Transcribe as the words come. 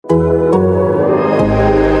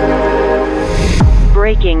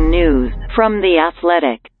Breaking news from The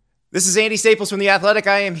Athletic. This is Andy Staples from The Athletic.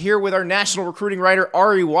 I am here with our national recruiting writer,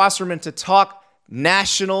 Ari Wasserman, to talk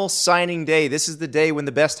National Signing Day. This is the day when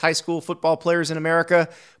the best high school football players in America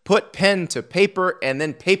put pen to paper and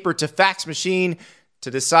then paper to fax machine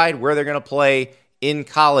to decide where they're going to play in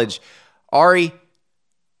college. Ari,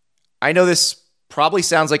 I know this probably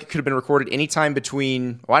sounds like it could have been recorded anytime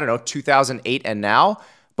between, 2008 and now,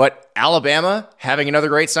 but Alabama having another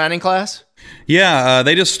great signing class? Yeah,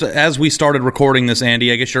 they just, as we started recording this,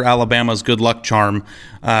 Andy, I guess you're Alabama's good luck charm.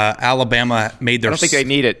 Alabama made their... I don't think they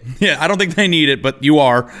need it. Yeah, I don't think they need it, but you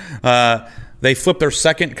are. They flipped their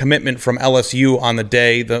second commitment from LSU on the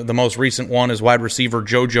day. The most recent one is wide receiver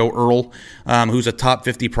JoJo Earl, who's a top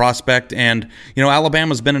 50 prospect. And,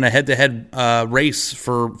 Alabama's been in a head-to-head race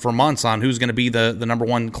for months on who's going to be the number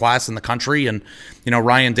one class in the country. And,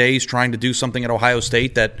 Ryan Day's trying to do something at Ohio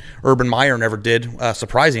State that Urban Meyer never did,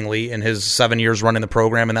 surprisingly, in his 7 years running the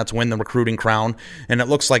program, and that's win the recruiting crown. And it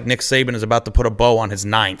looks like Nick Saban is about to put a bow on his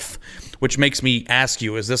 9th, which makes me ask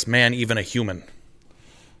you, is this man even a human?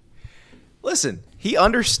 Listen, he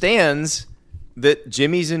understands that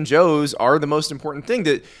Jimmys and Joes are the most important thing.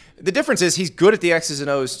 The difference is he's good at the X's and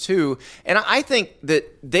O's too. And I think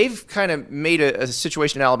that they've kind of made a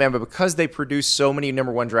situation in Alabama because they produce so many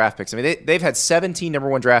number one draft picks. I mean, they've had 17 number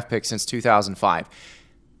one draft picks since 2005.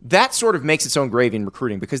 That sort of makes its own gravy in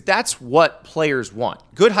recruiting because that's what players want.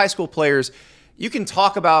 Good high school players, you can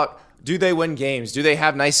talk about, do they win games? Do they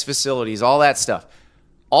have nice facilities? All that stuff.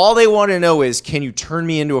 All they want to know is, can you turn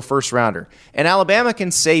me into a first rounder? And Alabama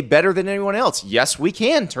can say better than anyone else, yes, we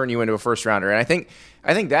can turn you into a first rounder. And I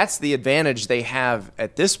think that's the advantage they have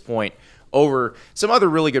at this point over some other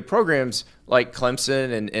really good programs like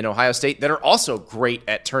Clemson and Ohio State that are also great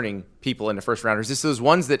at turning people into first rounders. It's those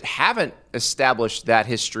ones that haven't established that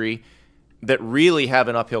history that really have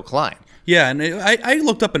an uphill climb. Yeah, and I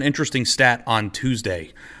looked up an interesting stat on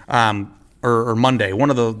Tuesday. Or Monday, one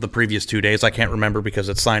of the previous 2 days. I can't remember because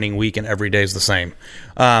it's signing week and every day is the same.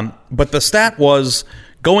 But the stat was,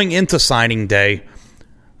 going into signing day,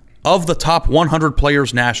 of the top 100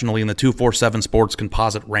 players nationally in the 247 Sports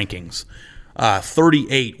composite rankings,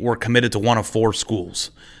 38 were committed to one of four schools.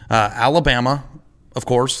 Alabama, of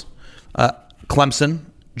course, Clemson,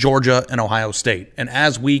 Georgia, and Ohio State. And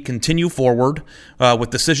as we continue forward, with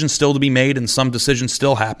decisions still to be made and some decisions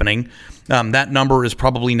still happening, that number is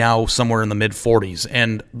probably now somewhere in the mid-40s.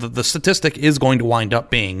 And the statistic is going to wind up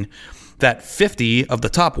being that 50 of the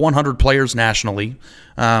top 100 players nationally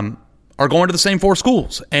are going to the same four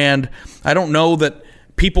schools. And I don't know that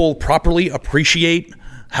people properly appreciate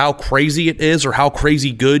how crazy it is or how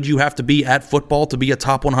crazy good you have to be at football to be a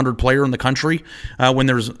top 100 player in the country when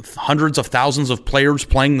there's hundreds of thousands of players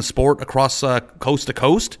playing the sport across coast to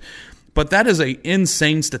coast. But that is an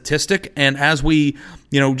insane statistic. And as we,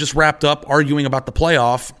 just wrapped up arguing about the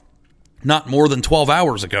playoff not more than 12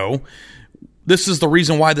 hours ago, this is the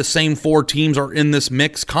reason why the same four teams are in this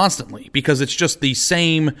mix constantly, because it's just the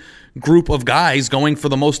same group of guys going for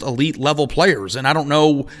the most elite level players. And I don't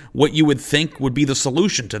know what you would think would be the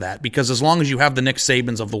solution to that, because as long as you have the Nick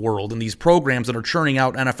Sabans of the world and these programs that are churning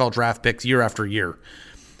out NFL draft picks year after year,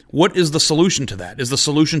 what is the solution to that? Is the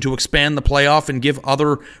solution to expand the playoff and give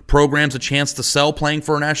other programs a chance to sell playing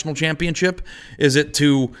for a national championship? Is it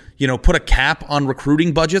to, put a cap on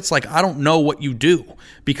recruiting budgets? I don't know what you do,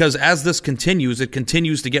 because as this continues, it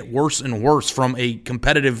continues to get worse and worse from a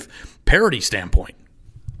competitive parity standpoint.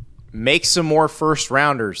 Make some more first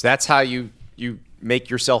rounders. That's how you make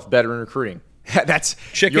yourself better in recruiting. That's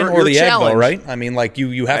chicken or the egg, though, right? I mean,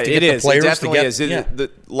 you have to get the players. It definitely is. A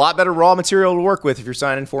lot better raw material to work with if you're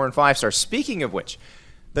signing 4 and 5 stars. Speaking of which,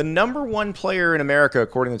 the number one player in America,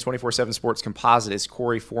 according to 24/7 Sports Composite, is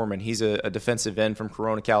Corey Foreman. He's a defensive end from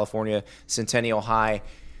Corona, California, Centennial High.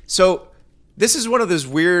 So this is one of those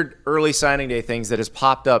weird early signing day things that has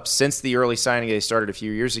popped up since the early signing day started a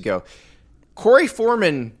few years ago. Corey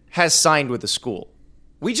Foreman has signed with a school.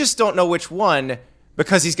 We just don't know which one,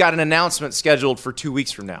 because he's got an announcement scheduled for 2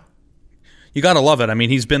 weeks from now. You got to love it. I mean,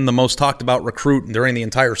 he's been the most talked about recruit during the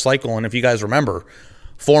entire cycle. And if you guys remember,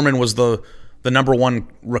 Foreman was the number one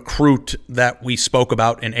recruit that we spoke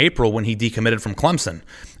about in April when he decommitted from Clemson.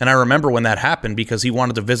 And I remember when that happened because he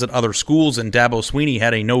wanted to visit other schools, and Dabo Swinney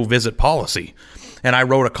had a no-visit policy. And I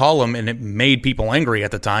wrote a column, and it made people angry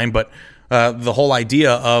at the time, but the whole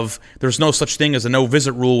idea of there's no such thing as a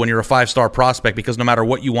no-visit rule when you're a five-star prospect, because no matter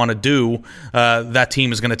what you want to do, that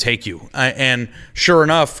team is going to take you. And sure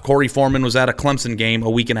enough, Corey Foreman was at a Clemson game a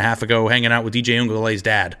week and a half ago hanging out with DJ Ungale's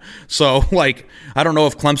dad. So, I don't know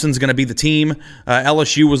if Clemson's going to be the team.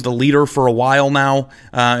 LSU was the leader for a while now,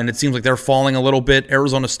 and it seems like they're falling a little bit.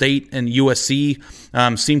 Arizona State and USC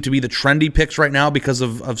seem to be the trendy picks right now because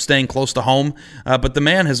of staying close to home. But the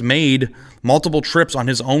man has made multiple trips on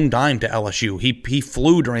his own dime to LSU. He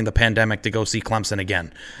flew during the pandemic to go see Clemson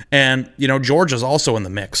again. And, Georgia's also in the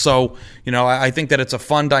mix. So, I think that it's a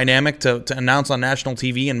fun dynamic to announce on national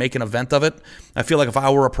TV and make an event of it. I feel like if I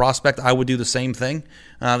were a prospect, I would do the same thing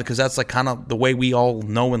because that's kind of the way we all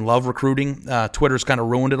know and love recruiting. Twitter's kind of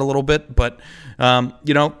ruined it a little bit, but,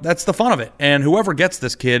 that's the fun of it. And whoever gets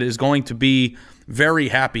this kid is going to be very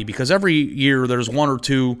happy because every year there's one or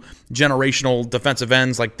two generational defensive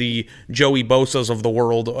ends like the Joey Bosa's of the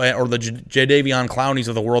world or the Jadeveon Clowneys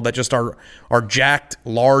of the world that just are jacked,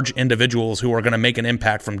 large individuals who are going to make an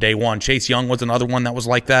impact from day one. Chase Young was another one that was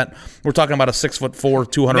like that. We're talking about a 6'4",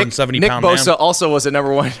 270-pound man. Nick Bosa also was a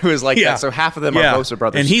number one who was like that, so half of them are Bosa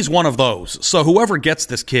brothers. And he's one of those. So whoever gets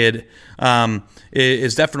this kid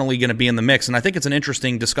is definitely going to be in the mix. And I think it's an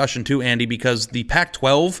interesting discussion too, Andy, because the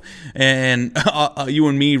Pac-12 and you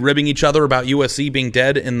and me ribbing each other about USC being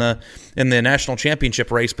dead in the national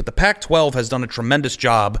championship race, but the Pac-12 has done a tremendous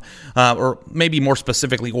job, or maybe more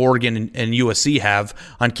specifically Oregon and USC have,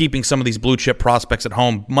 on keeping some of these blue chip prospects at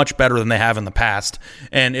home much better than they have in the past.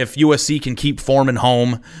 And if USC can keep Foreman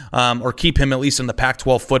home or keep him at least in the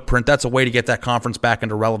Pac-12 footprint, that's a way to get that conference back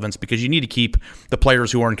into relevance because you need to keep the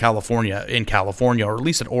players who are in California, or at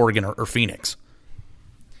least at Oregon or Phoenix.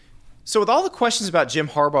 So with all the questions about Jim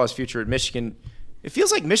Harbaugh's future at Michigan, it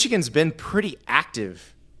feels like Michigan's been pretty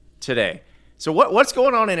active today. So what's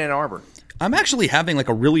going on in Ann Arbor? I'm actually having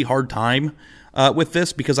a really hard time with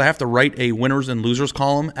this because I have to write a winners and losers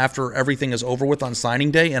column after everything is over with on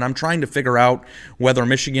signing day, and I'm trying to figure out whether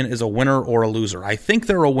Michigan is a winner or a loser. I think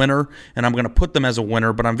they're a winner, and I'm going to put them as a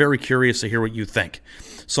winner, but I'm very curious to hear what you think.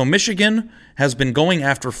 So Michigan has been going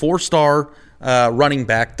after 4-star running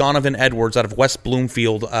back Donovan Edwards out of West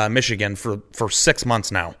Bloomfield, Michigan for 6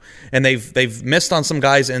 months now. And they've missed on some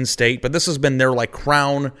guys in state, but this has been their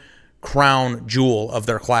crown jewel of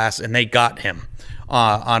their class, and they got him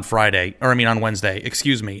on Wednesday,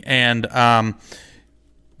 And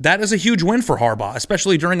that is a huge win for Harbaugh,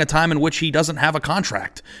 especially during a time in which he doesn't have a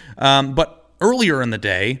contract. But earlier in the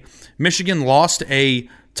day, Michigan lost a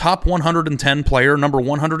top 110 player, number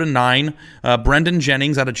 109, Brendan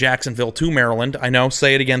Jennings out of Jacksonville to Maryland. I know,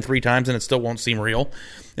 say it again 3 times and it still won't seem real.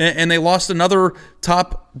 And they lost another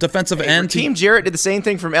top defensive end. Team Jarrett did the same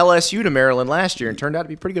thing from LSU to Maryland last year and turned out to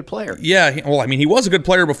be a pretty good player. Yeah, he was a good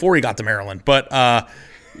player before he got to Maryland, but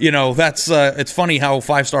that's it's funny how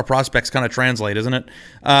 5-star prospects kind of translate, isn't it?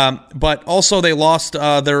 But also they lost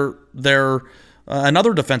their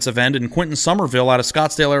another defensive end in Quentin Somerville out of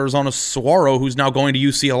Scottsdale, Arizona, Saguaro, who's now going to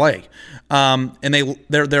UCLA. And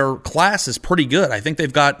their class is pretty good. I think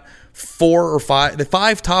they've got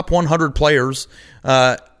 5 top 100 players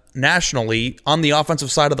nationally on the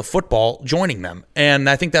offensive side of the football joining them. And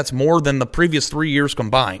I think that's more than the previous 3 years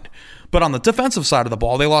combined. But on the defensive side of the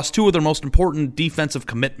ball, they lost 2 of their most important defensive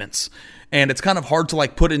commitments. And it's kind of hard to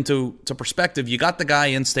put into perspective. You got the guy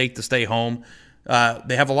in state to stay home.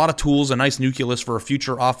 They have a lot of tools, a nice nucleus for a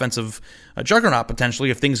future offensive juggernaut potentially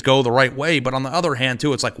if things go the right way. But on the other hand,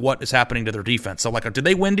 too, it's what is happening to their defense. So, did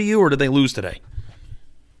they win to you or did they lose today?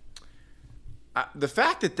 The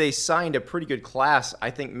fact that they signed a pretty good class, I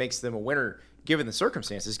think, makes them a winner given the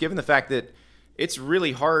circumstances, given the fact that it's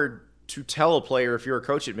really hard to tell a player, if you're a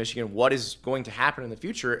coach at Michigan, what is going to happen in the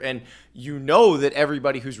future. And that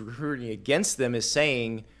everybody who's recruiting against them is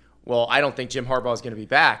saying, well, I don't think Jim Harbaugh is going to be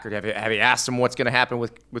back. Or have you asked him what's going to happen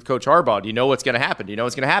with Coach Harbaugh? Do you know what's going to happen? Do you know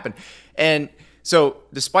what's going to happen? And so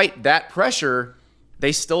despite that pressure,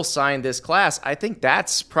 they still signed this class. I think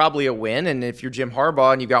that's probably a win. And if you're Jim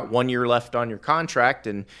Harbaugh and you've got 1 year left on your contract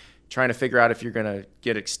and trying to figure out if you're going to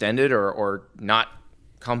get extended or not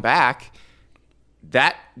come back,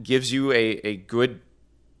 that gives you a good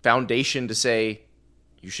foundation to say,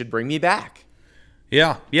 you should bring me back.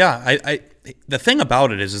 Yeah. I the thing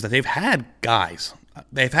about it is that they've had guys.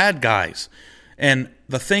 And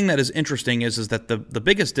the thing that is interesting is that the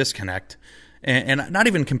biggest disconnect, and not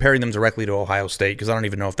even comparing them directly to Ohio State, because I don't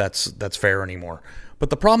even know if that's fair anymore. But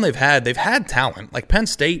the problem they've had talent. Like Penn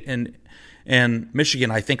State and and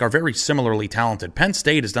Michigan, I think, are very similarly talented. Penn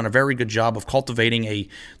State has done a very good job of cultivating a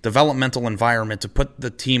developmental environment to put the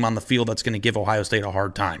team on the field that's going to give Ohio State a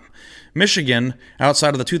hard time. Michigan,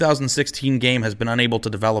 outside of the 2016 game, has been unable to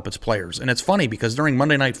develop its players. And it's funny because during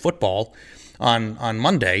Monday Night Football on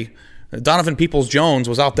Monday, Donovan Peoples-Jones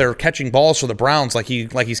was out there catching balls for the Browns like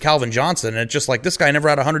he's Calvin Johnson. And it's just like this guy never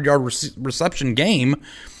had a 100-yard reception game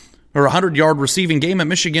or a 100-yard receiving game at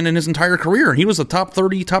Michigan in his entire career. And he was a top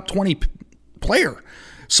 30, top 20 player.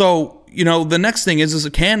 So, the next thing is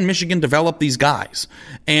can Michigan develop these guys?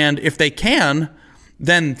 And if they can,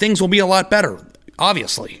 then things will be a lot better,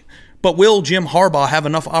 obviously. But will Jim Harbaugh have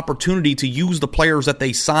enough opportunity to use the players that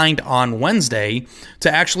they signed on Wednesday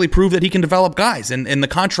to actually prove that he can develop guys? And the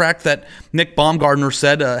contract that Nick Baumgardner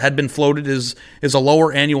said had been floated is a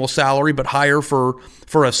lower annual salary but higher for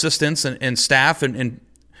assistants and staff and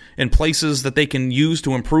places that they can use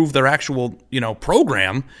to improve their actual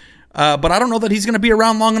program. But I don't know that he's going to be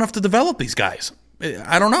around long enough to develop these guys.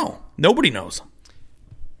 I don't know. Nobody knows.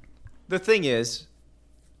 The thing is,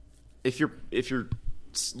 if you're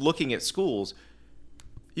looking at schools,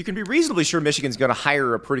 you can be reasonably sure Michigan's going to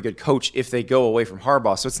hire a pretty good coach if they go away from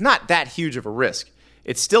Harbaugh. So it's not that huge of a risk.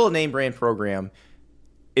 It's still a name brand program.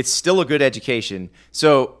 It's still a good education.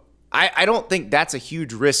 So I don't think that's a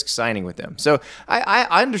huge risk signing with them. So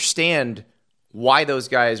I understand why those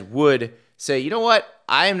guys would say, you know what,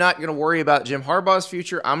 I am not going to worry about Jim Harbaugh's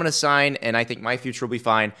future. I'm going to sign, and I think my future will be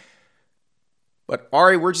fine. But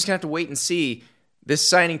Ari, we're just going to have to wait and see. This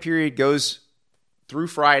signing period goes through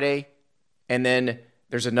Friday, and then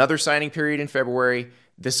there's another signing period in February.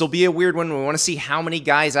 This will be a weird one. We want to see how many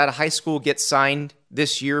guys out of high school get signed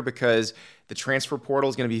this year because the transfer portal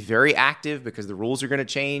is going to be very active because the rules are going to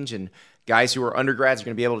change and guys who are undergrads are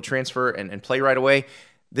going to be able to transfer and play right away.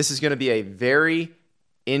 This is going to be a very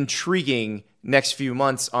intriguing next few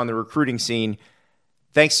months on the recruiting scene.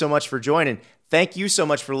 Thanks so much for joining. Thank you so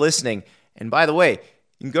much for listening. And by the way,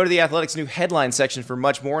 you can go to The Athletic's new headline section for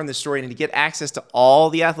much more in this story. And to get access to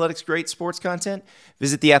all The Athletic's great sports content,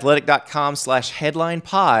 visit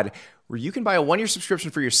theathletic.com/headlinepod, where you can buy a 1-year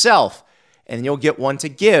subscription for yourself, and you'll get one to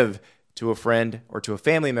give to a friend or to a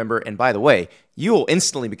family member. And by the way, you will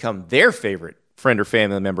instantly become their favorite friend or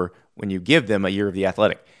family member when you give them a year of The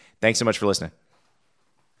Athletic. Thanks so much for listening.